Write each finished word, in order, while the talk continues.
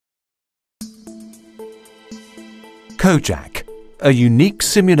Kojak, a unique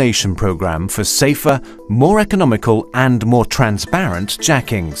simulation program for safer, more economical and more transparent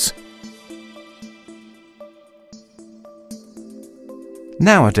jackings.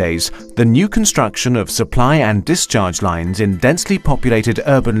 Nowadays, the new construction of supply and discharge lines in densely populated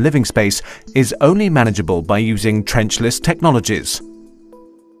urban living space is only manageable by using trenchless technologies.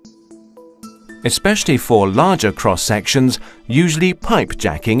 Especially for larger cross-sections, usually pipe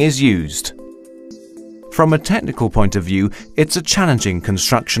jacking is used. From a technical point of view, it's a challenging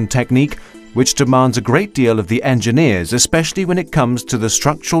construction technique which demands a great deal of the engineers, especially when it comes to the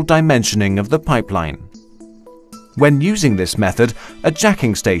structural dimensioning of the pipeline. When using this method, a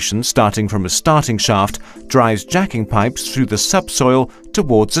jacking station starting from a starting shaft drives jacking pipes through the subsoil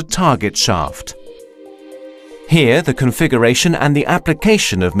towards a target shaft. Here, the configuration and the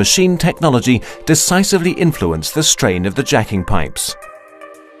application of machine technology decisively influence the strain of the jacking pipes.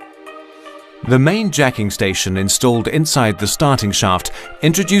 The main jacking station installed inside the starting shaft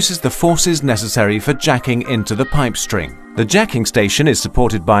introduces the forces necessary for jacking into the pipe string. The jacking station is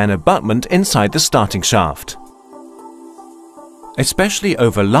supported by an abutment inside the starting shaft. Especially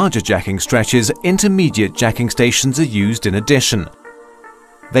over larger jacking stretches, intermediate jacking stations are used in addition.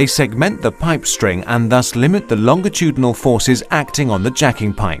 They segment the pipe string and thus limit the longitudinal forces acting on the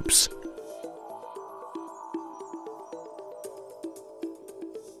jacking pipes.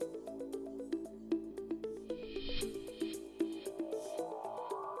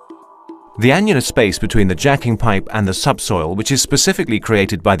 The annular space between the jacking pipe and the subsoil, which is specifically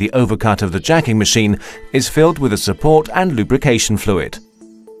created by the overcut of the jacking machine, is filled with a support and lubrication fluid.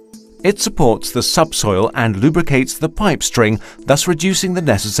 It supports the subsoil and lubricates the pipe string, thus reducing the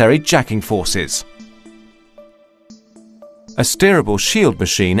necessary jacking forces. A steerable shield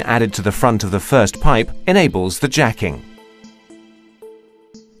machine added to the front of the first pipe enables the jacking.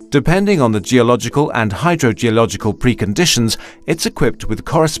 Depending on the geological and hydrogeological preconditions, it's equipped with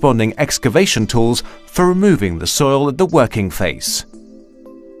corresponding excavation tools for removing the soil at the working face.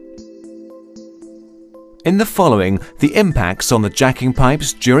 In the following, the impacts on the jacking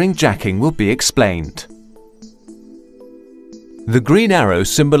pipes during jacking will be explained. The green arrow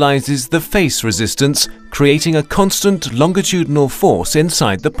symbolizes the face resistance, creating a constant longitudinal force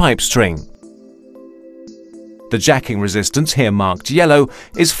inside the pipe string. The jacking resistance, here marked yellow,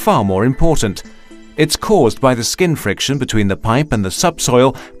 is far more important. It's caused by the skin friction between the pipe and the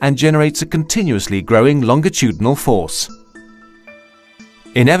subsoil and generates a continuously growing longitudinal force.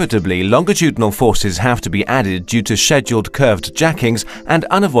 Inevitably, longitudinal forces have to be added due to scheduled curved jackings and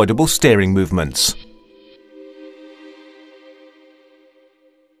unavoidable steering movements.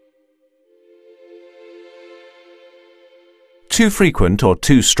 Too frequent or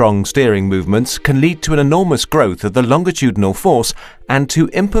too strong steering movements can lead to an enormous growth of the longitudinal force and to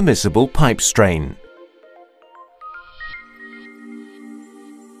impermissible pipe strain.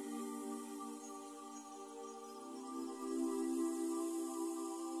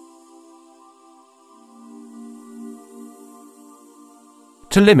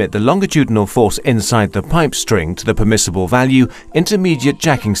 To limit the longitudinal force inside the pipe string to the permissible value, intermediate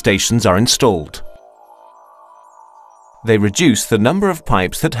jacking stations are installed. They reduce the number of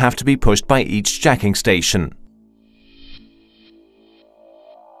pipes that have to be pushed by each jacking station.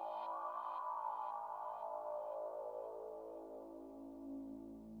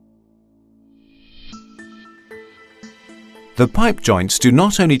 The pipe joints do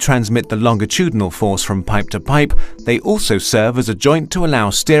not only transmit the longitudinal force from pipe to pipe, they also serve as a joint to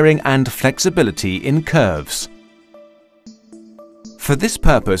allow steering and flexibility in curves. For this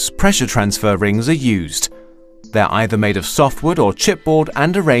purpose, pressure transfer rings are used. They're either made of softwood or chipboard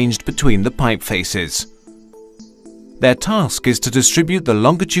and arranged between the pipe faces. Their task is to distribute the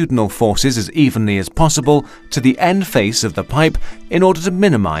longitudinal forces as evenly as possible to the end face of the pipe in order to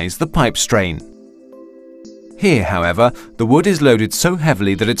minimize the pipe strain. Here, however, the wood is loaded so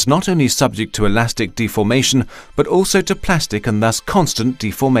heavily that it's not only subject to elastic deformation, but also to plastic and thus constant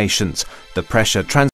deformations. The pressure transfer